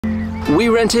We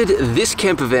rented this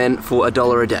camper van for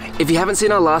 $1 a day. If you haven't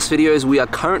seen our last videos, we are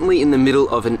currently in the middle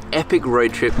of an epic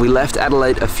road trip. We left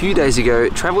Adelaide a few days ago,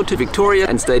 travelled to Victoria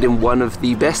and stayed in one of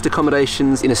the best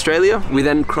accommodations in Australia. We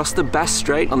then crossed the Bass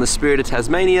Strait on the Spirit of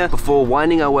Tasmania before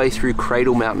winding our way through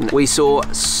Cradle Mountain. We saw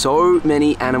so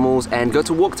many animals and got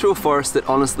to walk through a forest that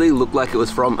honestly looked like it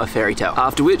was from a fairy tale.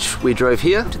 After which, we drove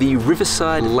here to the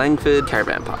Riverside Langford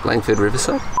Caravan Park. Langford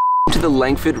Riverside? To the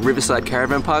Langford Riverside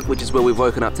Caravan Park, which is where we've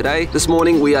woken up today. This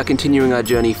morning we are continuing our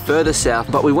journey further south,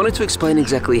 but we wanted to explain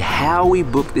exactly how we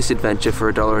booked this adventure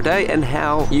for $1 a day and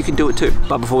how you can do it too.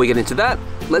 But before we get into that,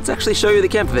 let's actually show you the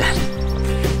camper van.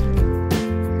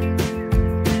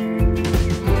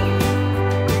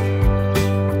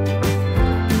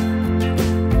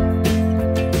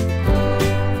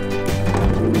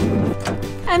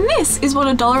 And this is what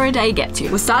 $1 a day gets you.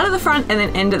 We'll start at the front and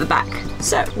then end at the back.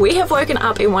 So we have woken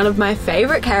up in one of my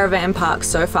favorite caravan parks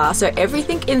so far. So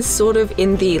everything is sort of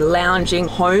in the lounging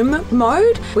home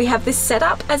mode. We have this set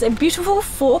up as a beautiful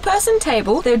 4-person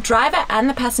table. The driver and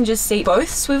the passenger seat both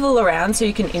swivel around so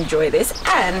you can enjoy this,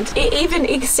 and it even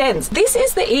extends. This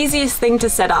is the easiest thing to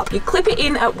set up. You clip it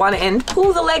in at one end,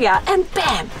 pull the leg out, and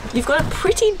bam, you've got a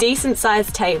pretty decent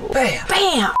sized table. Bam!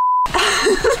 Bam!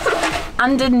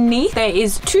 Underneath there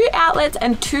is 2 outlets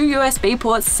and 2 USB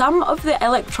ports. Some of the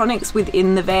electronics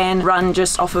within the van run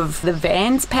just off of the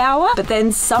van's power, but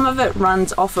then some of it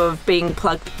runs off of being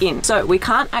plugged in. So we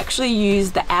can't actually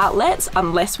use the outlets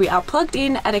unless we are plugged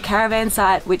in at a caravan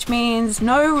site, which means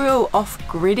no real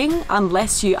off-gridding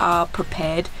unless you are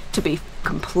prepared to be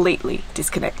completely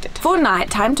disconnected. For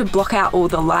nighttime, to block out all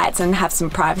the lights and have some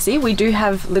privacy, we do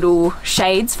have little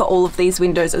shades for all of these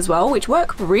windows as well, which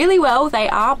work really well. They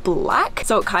are black,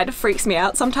 so it kind of freaks me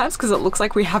out sometimes because it looks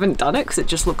like we haven't done it because it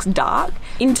just looks dark.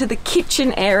 Into the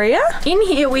kitchen area. In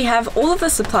here we have all of the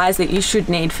supplies that you should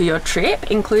need for your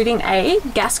trip, including a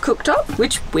gas cooktop,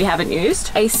 which we haven't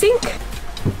used, a sink,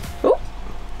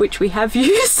 which we have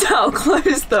used, so I'll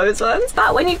close those ones.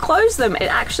 But when you close them, it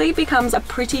actually becomes a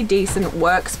pretty decent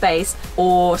workspace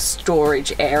or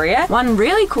storage area. One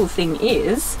really cool thing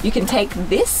is you can take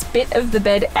this bit of the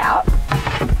bed out,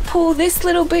 pull this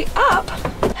little bit up.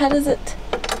 How does it?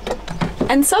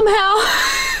 And somehow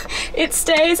it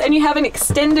stays and you have an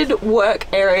extended work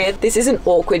area. This isn't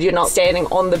awkward. You're not standing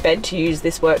on the bed to use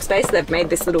this workspace. They've made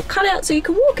this little cutout so you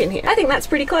can walk in here. I think that's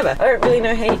pretty clever. I don't really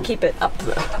know how you keep it up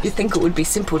though. You'd think it would be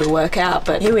simple to work out,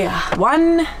 but here we are.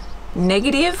 One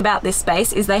negative about this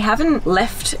space is they haven't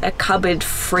left a cupboard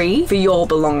free for your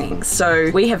belongings. So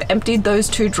we have emptied those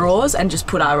 2 drawers and just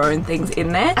put our own things in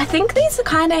there. I think these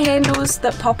kind of handles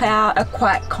that pop out are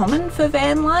quite common for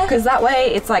van life because that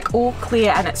way it's like all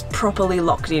clear and it's properly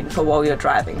locked in for while you're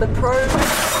driving. The pro...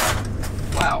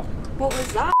 Wow. What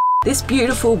was that? This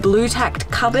beautiful blue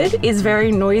tacked cupboard is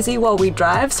very noisy while we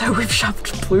drive, so we've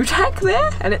shoved blue tack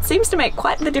there and it seems to make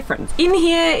quite the difference. In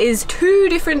here is 2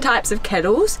 different types of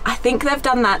kettles. I think they've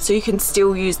done that so you can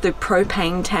still use the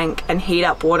propane tank and heat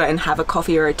up water and have a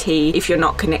coffee or a tea if you're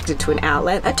not connected to an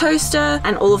outlet. A toaster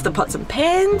and all of the pots and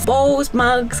pans, bowls,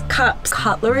 mugs, cups,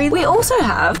 cutlery. We also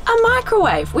have a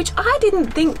microwave, which I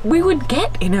didn't think we would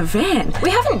get in a van.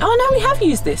 We haven't, oh no, we have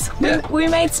used this. Yeah. We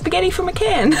made spaghetti from a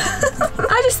can.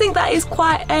 I just think that is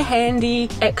quite a handy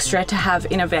extra to have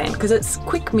in a van because it's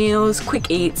quick meals, quick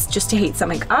eats, just to heat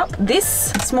something up.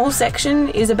 This small section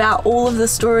is about all of the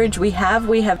storage we have.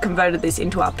 We have converted this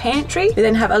into our pantry. We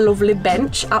then have a lovely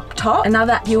bench up top,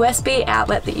 another USB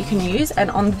outlet that you can use,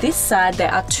 and on this side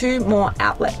there are 2 more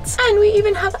outlets. And we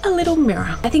even have a little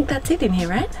mirror. I think that's it in here,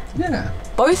 right? Yeah.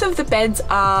 Both of the beds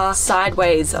are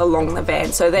sideways along the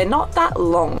van, so they're not that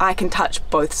long. I can touch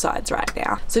both sides right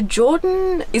now. So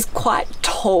Jordan is quite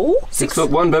tall.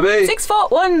 6'1", baby.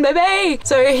 6'1", baby.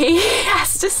 So he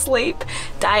has to sleep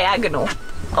diagonal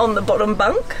on the bottom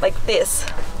bunk like this.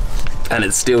 And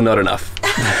it's still not enough.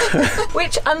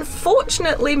 Which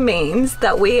unfortunately means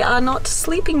that we are not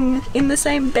sleeping in the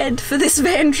same bed for this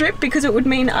van trip because it would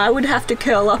mean I would have to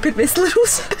curl up in this little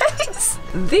space.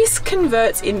 This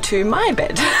converts into my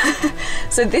bed.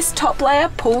 So this top layer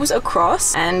pulls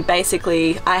across and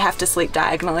basically I have to sleep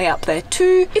diagonally up there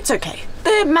too. It's okay.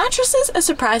 The mattresses are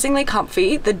surprisingly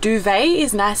comfy. The duvet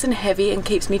is nice and heavy and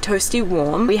keeps me toasty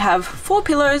warm. We have 4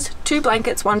 pillows, 2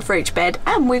 blankets, 1 for each bed,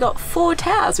 and we got 4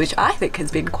 towels, which I think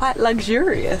has been quite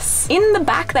luxurious. In the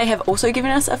back, they have also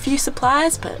given us a few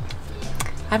supplies, but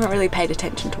I haven't really paid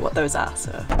attention to what those are,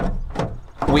 so.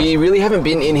 We really haven't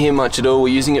been in here much at all.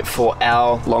 We're using it for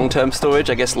our long-term storage.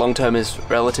 I guess long-term is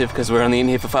relative because we're only in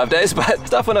here for 5 days, but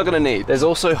stuff we're not gonna need. There's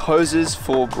also hoses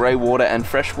for grey water and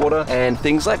fresh water, and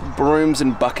things like brooms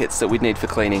and buckets that we'd need for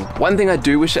cleaning. One thing I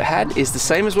do wish it had is the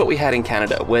same as what we had in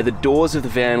Canada, where the doors of the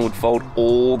van would fold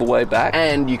all the way back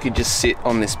and you could just sit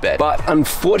on this bed. But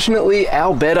unfortunately,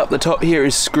 our bed up the top here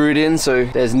is screwed in, so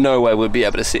there's no way we'll be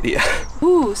able to sit here.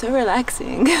 Ooh, so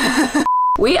relaxing.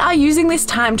 We are using this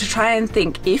time to try and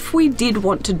think, if we did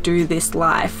want to do this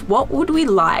life, what would we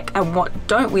like and what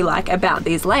don't we like about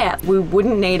these layouts? We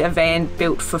wouldn't need a van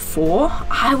built for 4.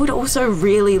 I would also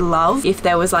really love if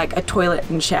there was like a toilet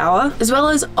and shower, as well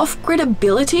as off-grid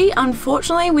ability.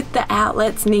 Unfortunately, with the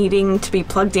outlets needing to be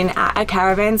plugged in at a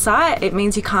caravan site, it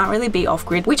means you can't really be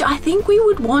off-grid, which I think we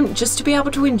would want just to be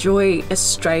able to enjoy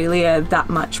Australia that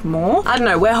much more. I don't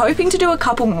know, we're hoping to do a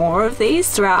couple more of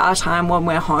these throughout our time when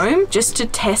we're home, just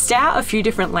to test out a few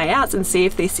different layouts and see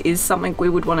if this is something we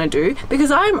would want to do,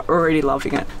 because I'm already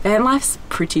loving it. Van life's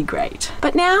pretty great.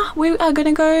 But now we are going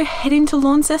to go head into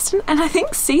Launceston and I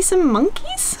think see some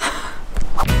monkeys.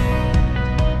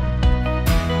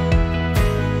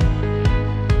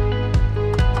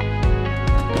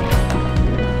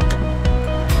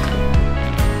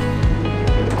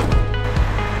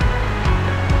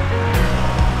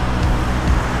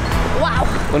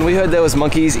 When we heard there was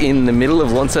monkeys in the middle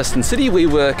of Launceston City, we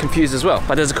were confused as well.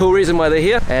 But there's a cool reason why they're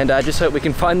here, and I just hope we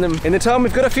can find them in the time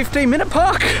we've got a 15-minute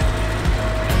park.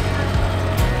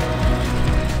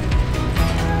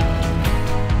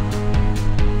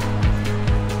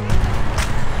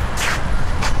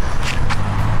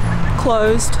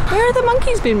 Closed. Where have the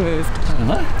monkeys been moved? I don't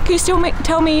know. Can you still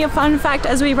tell me a fun fact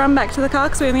as we run back to the car,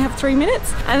 because we only have 3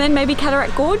 minutes? And then maybe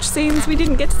Cataract Gorge, since we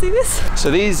didn't get to see this? So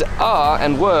these are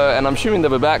and were, and I'm assuming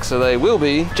they'll be back, so they will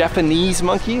be, Japanese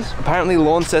monkeys. Apparently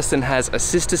Launceston has a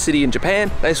sister city in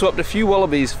Japan. They swapped a few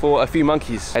wallabies for a few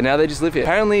monkeys, and now they just live here.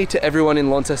 Apparently to everyone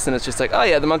in Launceston, it's just like, oh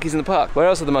yeah, the monkeys in the park. Where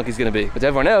else are the monkeys gonna be? But to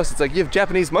everyone else, it's like, you have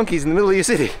Japanese monkeys in the middle of your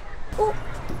city. Ooh.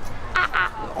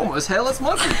 Almost hairless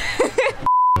monkey.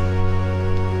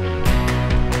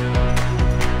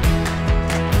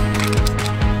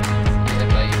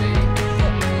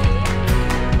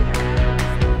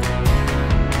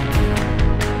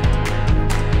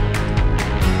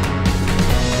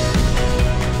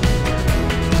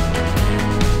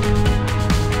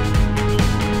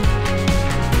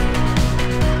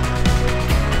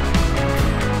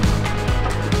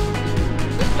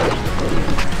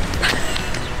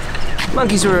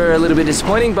 Monkeys were a little bit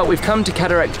disappointing, but we've come to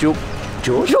Cataract George?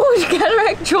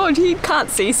 Cataract George, he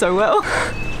can't see so well.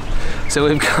 So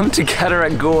we've come to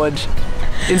Cataract Gorge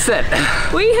instead.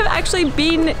 We have actually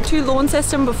been to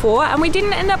Launceston before and we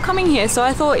didn't end up coming here, so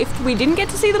I thought if we didn't get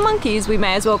to see the monkeys, we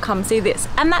may as well come see this.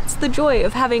 And that's the joy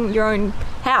of having your own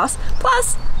house.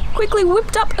 Plus, quickly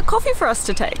whipped up a coffee for us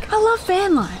to take. I love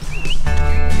van life.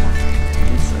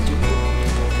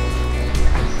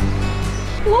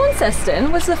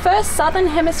 Launceston was the first Southern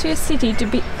Hemisphere city to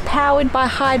be powered by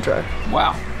hydro.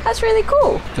 Wow. That's really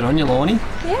cool. Good on you, Lornie.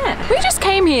 Yeah. We just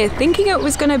came here thinking it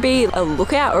was going to be a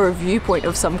lookout or a viewpoint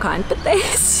of some kind, but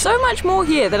there's so much more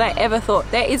here than I ever thought.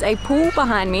 There is a pool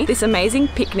behind me, this amazing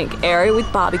picnic area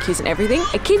with barbecues and everything,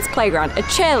 a kids playground, a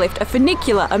chairlift, a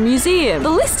funicular, a museum. The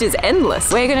list is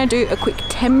endless. We're going to do a quick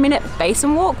 10-minute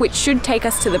basin walk, which should take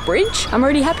us to the bridge. I'm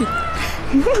already happy.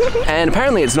 And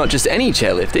apparently it's not just any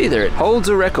chairlift either, it holds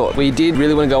a record. We did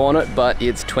really want to go on it, but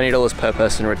it's $20 per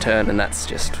person return, and that's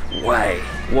just way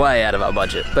out of our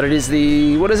budget. But it is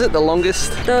the, what is it, the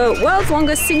longest? The world's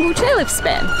longest single chairlift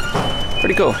span.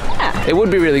 Pretty cool. Yeah. It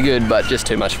would be really good, but just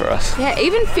too much for us. Yeah,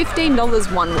 even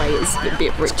 $15 one way is a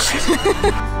bit rich.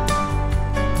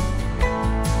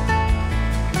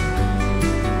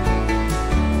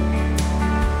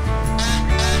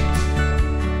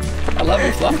 I love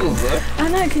your fluffles though. I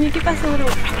know, can you give us a little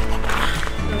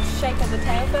shake of the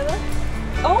tail feather?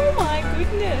 Oh my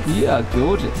goodness. You are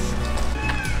gorgeous.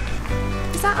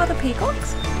 Is that other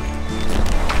peacocks?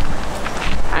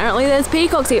 Apparently there's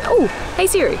peacocks here. Oh, hey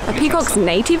Siri, are peacocks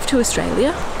native to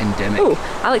Australia? Endemic.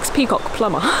 Oh, Alex Peacock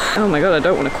Plumber. Oh my god, I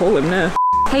don't want to call him now.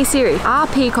 Hey Siri, are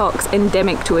peacocks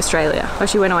endemic to Australia? Oh,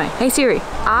 she went away. Hey Siri,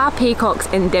 are peacocks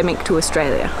endemic to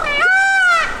Australia?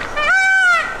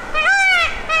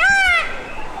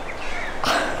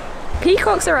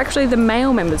 Peacocks are actually the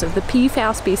male members of the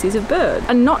peafowl species of bird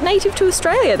and not native to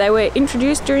Australia. They were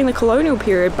introduced during the colonial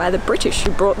period by the British, who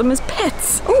brought them as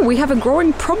pets. Oh, we have a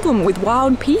growing problem with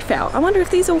wild peafowl. I wonder if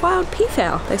these are wild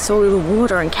peafowl. They soil the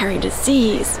water and carry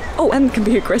disease. Oh, and can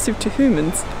be aggressive to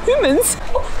humans. Humans?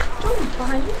 Oh, John,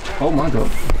 behind you. Oh my god.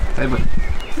 Hey, but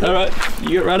all right,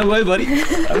 you got run away, buddy.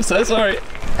 I'm so sorry.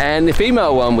 And the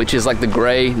female one, which is like the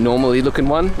grey, normally looking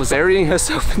one, was burying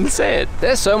herself in the sand.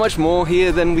 There's so much more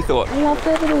here than we thought. I love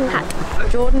their little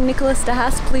hat. Jordan, Nicholas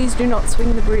DeHaas, please do not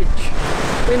swing the bridge.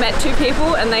 We met two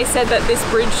people and they said that this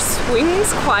bridge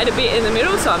swings quite a bit in the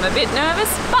middle, so I'm a bit nervous,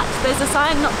 but there's a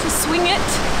sign not to swing it.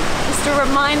 Just a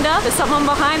reminder, there's someone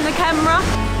behind the camera.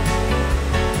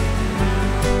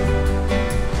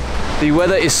 The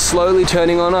weather is slowly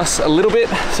turning on us a little bit,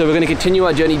 so we're going to continue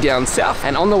our journey down south,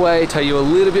 and on the way tell you a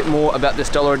little bit more about this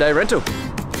 $1 a day rental.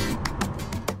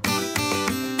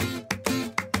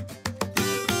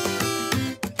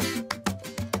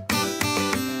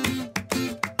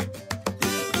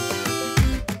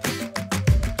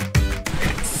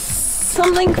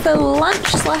 Something for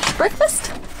lunch /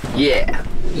 breakfast? Yeah.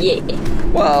 Yeah.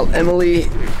 Well, Emily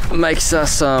makes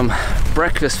us some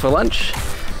breakfast for lunch.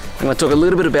 I'm going to talk a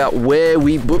little bit about where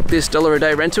we booked this $1 a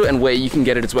day rental and where you can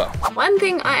get it as well. One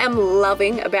thing I am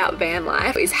loving about van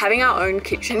life is having our own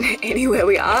kitchen anywhere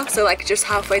we are. So like just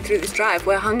halfway through this drive,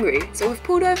 we're hungry. So we've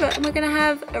pulled over and we're gonna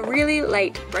have a really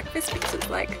late breakfast because it's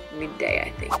like midday,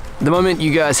 I think. The moment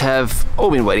you guys have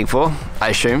all been waiting for, I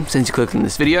assume, since you clicked on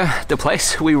this video, the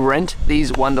place we rent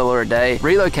these $1 a day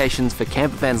relocations for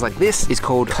camper vans like this is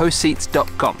called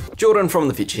CoSeats.com. Jordan from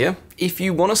the future here. If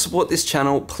you want to support this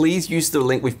channel, please use the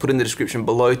link we've put in the description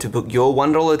below to book your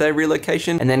 $1 a day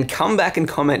relocation, and then come back and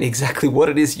comment exactly what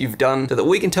it is you've done so that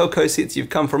we can tell CoSeats you've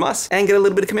come from us and get a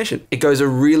little bit of commission. It goes a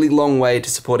really long way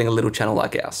to supporting a little channel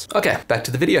like ours. Okay, back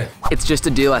to the video. It's just a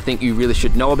deal I think you really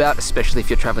should know about, especially if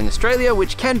you're traveling Australia,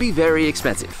 which can be very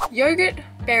expensive. Yogurt,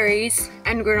 berries,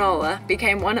 and granola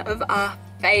became one of our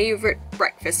favorite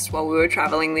breakfasts while we were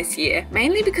traveling this year,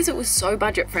 mainly because it was so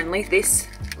budget friendly. This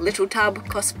little tub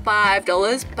cost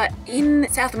 $5, but in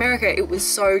South America it was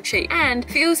so cheap and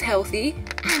feels healthy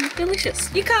and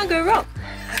delicious. You can't go wrong.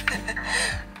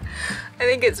 I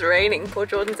think it's raining. Poor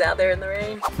Jordan's out there in the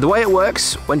rain. The way it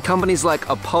works, when companies like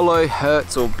Apollo,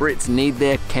 Hertz, or Brits need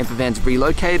their camper vans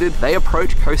relocated, they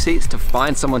approach CoSeats to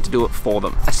find someone to do it for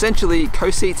them. Essentially,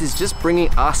 CoSeats is just bringing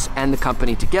us and the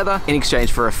company together in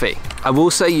exchange for a fee. I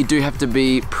will say you do have to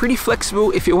be pretty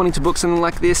flexible if you're wanting to book something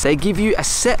like this. They give you a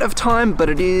set of time, but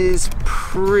it is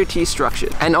pretty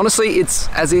structured. And honestly, it's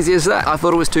as easy as that. I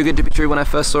thought it was too good to be true when I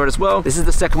first saw it as well. This is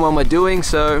the second one we're doing,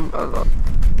 so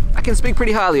I can speak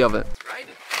pretty highly of it. It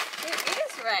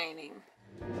is raining.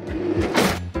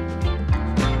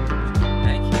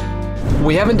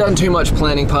 We haven't done too much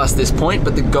planning past this point,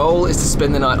 but the goal is to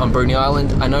spend the night on Bruny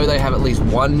Island. I know they have at least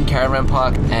one caravan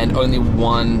park and only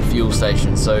one fuel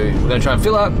station, so we're gonna try and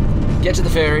fill up, get to the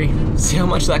ferry, see how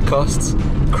much that costs,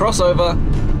 cross over,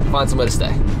 find somewhere to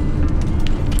stay.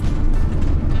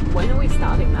 When are we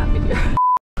starting that video?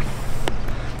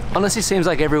 Honestly, seems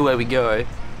like everywhere we go,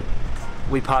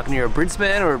 we park near a Brits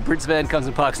van or a Brits van comes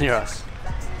and parks near us.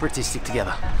 Brits stick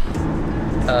together.